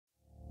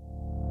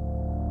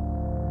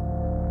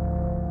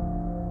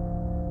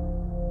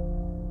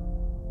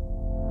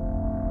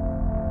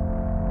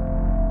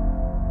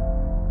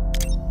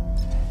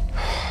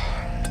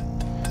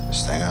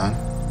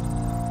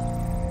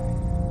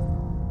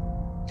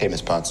Hey, Miss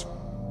Potts.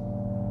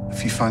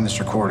 If you find this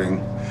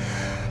recording,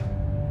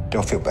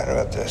 don't feel bad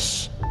about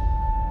this.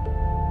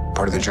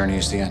 Part of the journey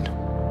is the end.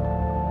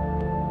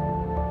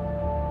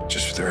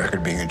 Just for the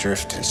record, being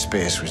adrift in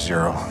space with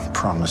zero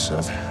promise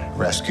of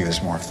rescue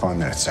is more fun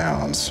than it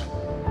sounds.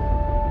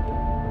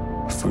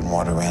 Food and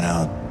water ran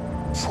out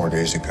 4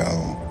 days ago.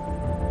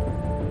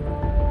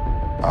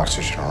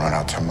 Oxygen will run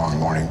out tomorrow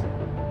morning.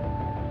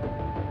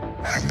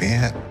 That'll be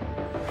it.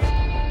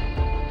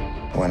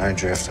 When I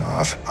drift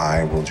off,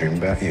 I will dream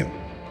about you.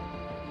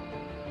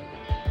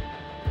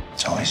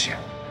 It's always you.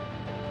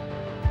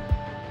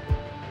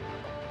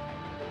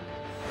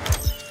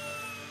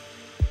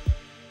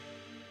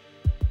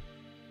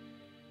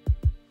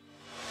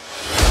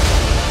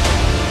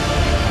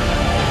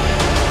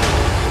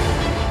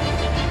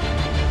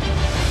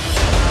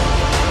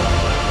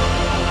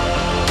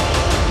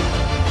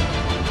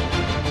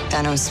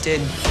 Thanos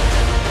did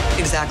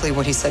exactly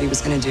what he said he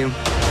was going to do.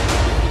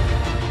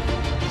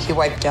 He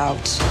wiped out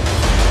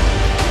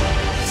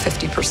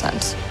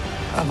 50%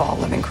 of all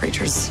living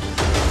creatures.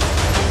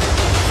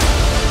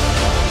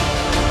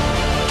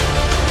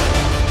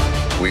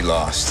 We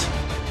lost,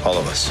 all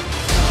of us.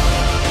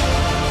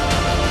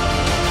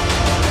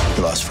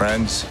 We lost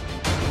friends,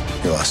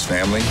 we lost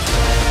family.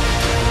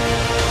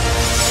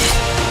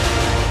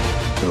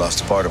 We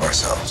lost a part of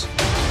ourselves.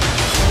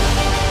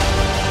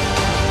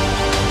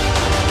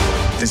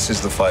 This is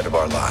the fight of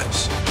our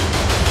lives.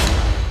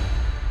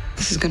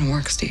 This is gonna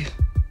work, Steve.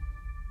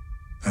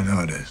 I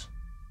know it is.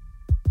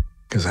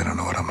 Because I don't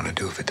know what I'm gonna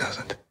do if it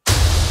doesn't.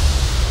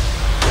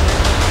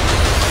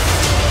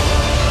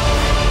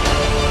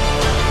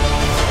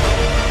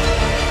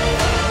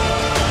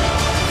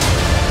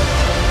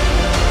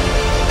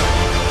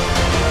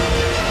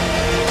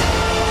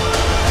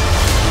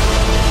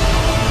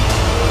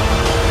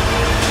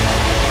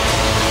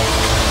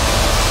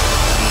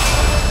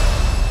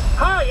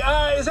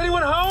 Is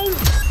anyone home?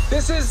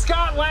 This is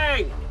Scott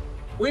Lang.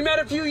 We met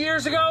a few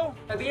years ago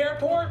at the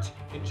airport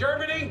in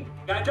Germany.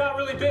 Got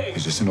really big.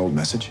 Is this an old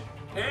message?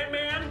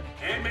 Ant-Man,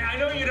 I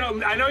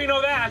know you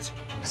know that.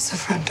 It's the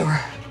front door.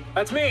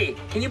 That's me.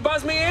 Can you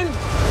buzz me in?